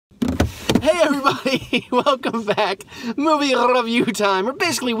Hey everybody, welcome back. Movie review time. Or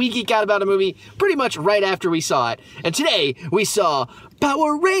basically we geek out about a movie pretty much right after we saw it. And today we saw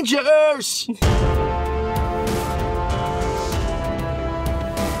Power Rangers!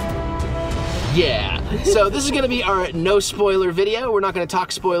 Yeah, so this is going to be our no spoiler video. We're not going to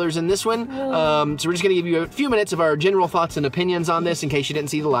talk spoilers in this one. So we're just going to give you a few minutes of our general thoughts and opinions on this in case you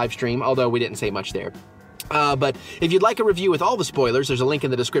didn't see the live stream, although we didn't say much there. But if you'd like a review with all the spoilers, there's a link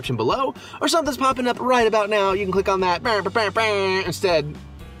in the description below, or something's popping up right about now. You can click on that instead,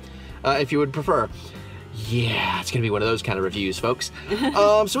 if you would prefer. Yeah, it's gonna be one of those kind of reviews, folks.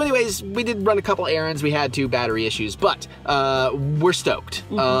 So anyways, we did run a couple errands. We had 2 battery issues, but we're stoked.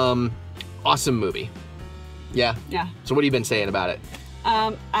 Awesome movie. Yeah? Yeah. So what have you been saying about it?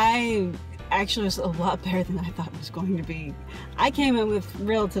 I actually was a lot better than I thought it was going to be. I came in with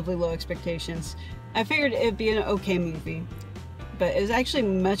relatively low expectations. I figured it'd be an okay movie, but it was actually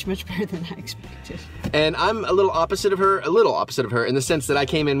much, much better than I expected. And I'm a little opposite of her in the sense that I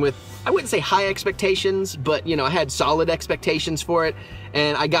came in with, I wouldn't say high expectations, but you know, I had solid expectations for it,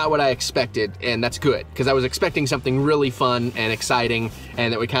 and I got what I expected, and that's good, because I was expecting something really fun and exciting,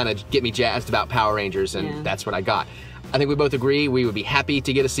 and that would kind of get me jazzed about Power Rangers, and that's what I got. I think we both agree we would be happy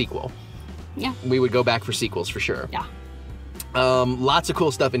to get a sequel. Yeah. We would go back for sequels for sure. Yeah. Lots of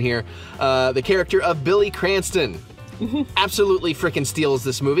cool stuff in here. The character of Bryan Cranston absolutely freaking steals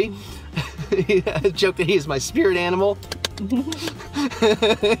this movie. A joke that he is my spirit animal.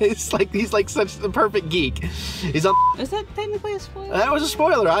 He's like such the perfect geek. He's on. Is that technically a spoiler? That was a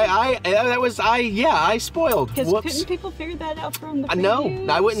spoiler. I spoiled. Because couldn't people figure that out from the previews?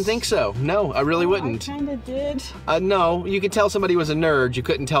 No, I wouldn't think so. No, I really wouldn't. I kind of did. No, you could tell somebody was a nerd. You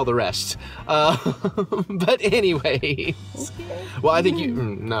couldn't tell the rest. But anyway. Okay. Well, I think you.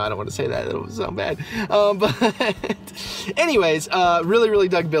 No, I don't want to say that. It'll sound bad. But anyways, really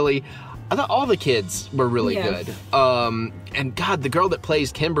dug Billy. I thought all the kids were really good. And God, the girl that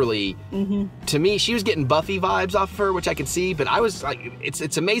plays Kimberly, to me, she was getting Buffy vibes off of her, which I could see, but I was like,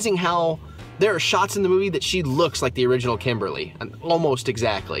 it's amazing how there are shots in the movie that she looks like the original Kimberly, almost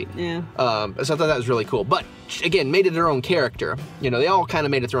exactly. Yeah. So I thought that was really cool. But again, made it their own character. You know, they all kind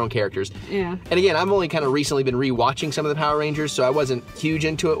of made it their own characters. Yeah. And again, I've only kind of recently been rewatching some of the Power Rangers, so I wasn't huge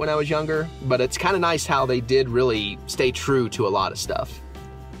into it when I was younger, but it's kind of nice how they did really stay true to a lot of stuff.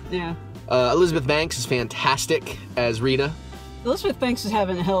 Yeah. Elizabeth Banks is fantastic as Rita. Elizabeth Banks is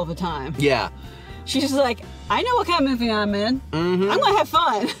having a hell of a time. Yeah. She's like, I know what kind of movie I'm in. I'm gonna have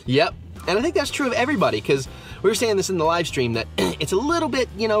fun. Yep. And I think that's true of everybody, because we were saying this in the live stream that it's a little bit,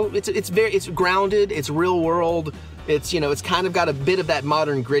 you know, it's grounded, it's real world, it's, you know, it's kind of got a bit of that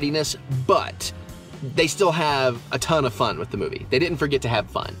modern grittiness, but they still have a ton of fun with the movie. They didn't forget to have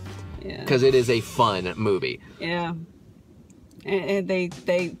fun. Yeah. Because it is a fun movie. Yeah. And they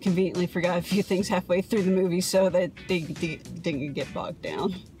conveniently forgot a few things halfway through the movie so that they didn't get bogged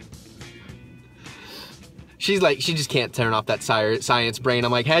down. She's like, she just can't turn off that science brain.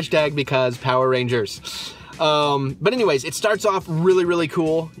 I'm like, hashtag because Power Rangers. But anyways, it starts off really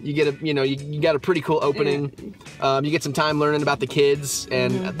cool. You get a, you know, you got a pretty cool opening. You get some time learning about the kids,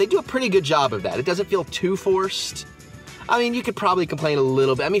 and they do a pretty good job of that. It doesn't feel too forced. I mean, you could probably complain a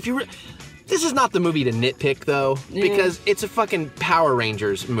little bit. I mean, if you this is not the movie to nitpick, though, because it's a fucking Power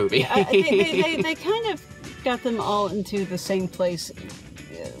Rangers movie. Yeah, they kind of got them all into the same place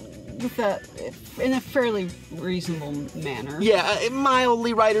in a fairly reasonable manner. Yeah,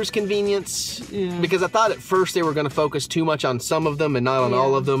 mildly writer's convenience, because I thought at first they were going to focus too much on some of them and not on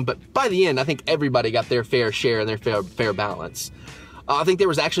all of them, but by the end, I think everybody got their fair share and their fair balance. I think there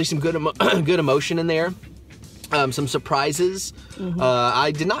was actually some good emotion in there. Some surprises.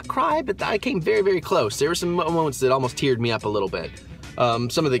 I did not cry, but I came very close. There were some moments that almost teared me up a little bit.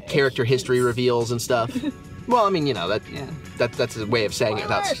 Some of the character history reveals and stuff. Well, I mean, you know, that's a way of saying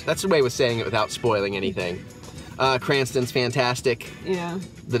it without spoiling anything. Cranston's fantastic. Yeah.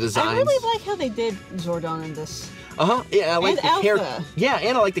 The designs. I really like how they did Zordon in this. Yeah, I like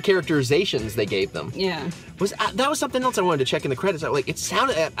and I like the characterizations they gave them. Yeah. That was something else I wanted to check in the credits. Like, it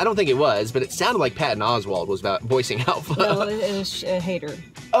sounded, I don't think it was, but it sounded like Patton Oswalt was voicing Alpha. No, it was Hader.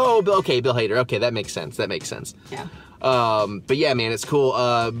 Oh, okay, Bill Hader. Okay, that makes sense. Yeah. But yeah, man, it's cool.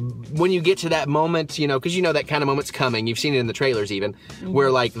 When you get to that moment, you know, because you know that kind of moment's coming. You've seen it in the trailers even,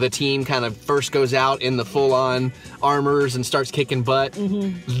 where like the team kind of first goes out in the full-on armors and starts kicking butt.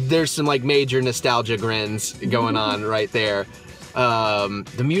 There's some like major nostalgia grins going on right there.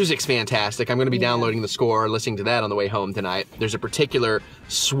 The music's fantastic. I'm going to be downloading the score, listening to that on the way home tonight. There's a particular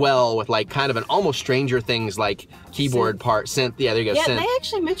swell with like kind of an almost Stranger Things like keyboard part, synth. Yeah, there you go. Yeah, synth. They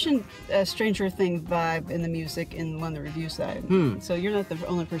actually mentioned a Stranger Things vibe in the music in one of the reviews that I so you're not the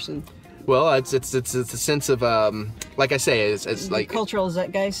only person Well, it's a sense of like I say, it's like cultural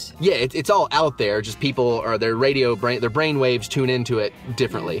zeitgeist. Yeah, it's all out there. Just people or their brain waves tune into it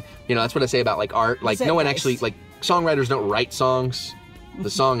differently. Yeah. You know, that's what I say about like art. Like no one actually, like songwriters don't write songs. The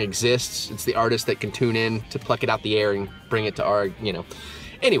song exists. It's the artist that can tune in to pluck it out the air and bring it to our, you know.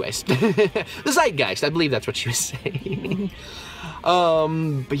 Anyways, the zeitgeist. I believe that's what she was saying.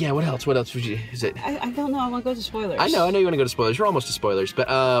 But yeah, what else? What else would you? Is it? I don't know. I want to go to spoilers. I know you want to go to spoilers. You're almost to spoilers, but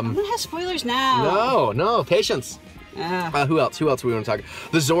I'm gonna have spoilers now. No, patience. Who else? Who else we want to talk?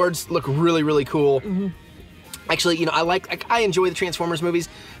 The Zords look really, really cool. Actually, you know, I enjoy the Transformers movies,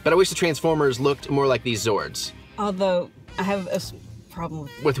 but I wish the Transformers looked more like these Zords. Although I have a problem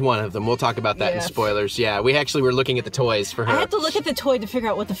with one of them. We'll talk about that in spoilers. Yeah, we actually were looking at the toys for her. I had to look at the toy to figure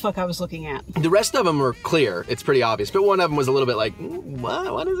out what the fuck I was looking at. The rest of them were clear. It's pretty obvious, but one of them was a little bit like,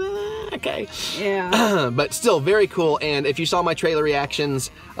 what is that? Okay. Yeah. But still very cool. And if you saw my trailer reactions,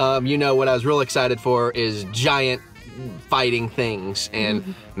 you know what I was real excited for is giant fighting things.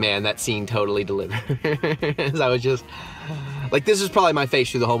 And man, that scene totally delivered. I was just like, this is probably my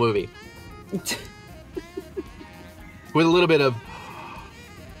face through the whole movie. With a little bit of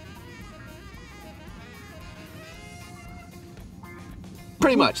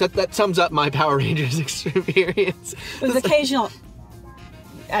pretty much. That sums up my Power Rangers experience. It was occasional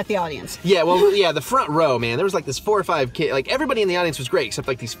at the audience. Yeah, well, yeah, the front row, man. There was like this 4 or 5 kids. Like everybody in the audience was great, except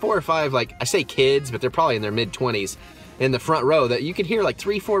like these 4 or 5, like I say kids, but they're probably in their mid-20s in the front row that you could hear like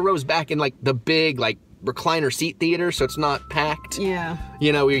 3, 4 rows back in like the big like recliner seat theater, so it's not packed. Yeah.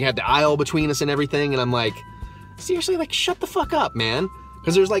 You know, we had the aisle between us and everything, and I'm like, seriously, like shut the fuck up, man.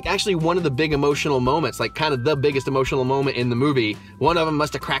 Because there's like actually one of the big emotional moments, like kind of the biggest emotional moment in the movie. One of them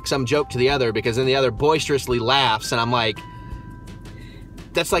must have cracked some joke to the other because then the other boisterously laughs, and I'm like,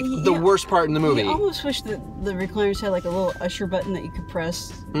 that's like the worst part in the movie. I almost wish that the recliners had like a little usher button that you could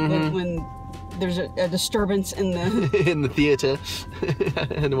press when there's a disturbance in the in the theater.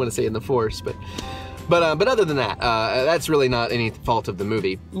 I don't want to say in the force, but other than that, that's really not any fault of the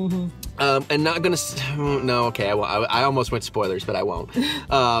movie. And not gonna, no, okay, I almost went spoilers, but I won't.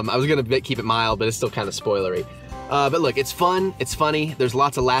 I was gonna keep it mild, but it's still kind of spoilery. But look, it's fun, it's funny, there's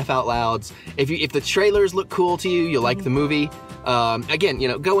lots of laugh out louds. If the trailers look cool to you, you'll like the movie. Again, you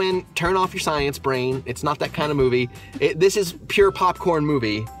know, go in, turn off your science brain. It's not that kind of movie. This is pure popcorn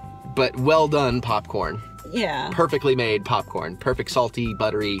movie, but well done popcorn. Yeah. Perfectly made popcorn. Perfect salty,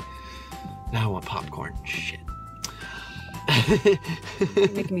 buttery. Now I want popcorn. Shit.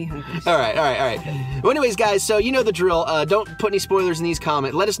 Making me hungry. All right. Well, anyways, guys, so you know the drill. Don't put any spoilers in these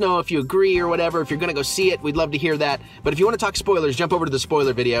comments. Let us know if you agree or whatever. If you're going to go see it, we'd love to hear that. But if you want to talk spoilers, jump over to the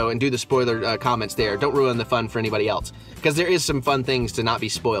spoiler video and do the spoiler comments there. Don't ruin the fun for anybody else, because there is some fun things to not be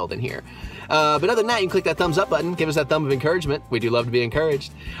spoiled in here. But other than that, you can click that thumbs up button. Give us that thumb of encouragement. We do love to be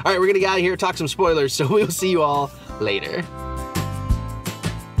encouraged. All right, we're going to get out of here, talk some spoilers, so we'll see you all later.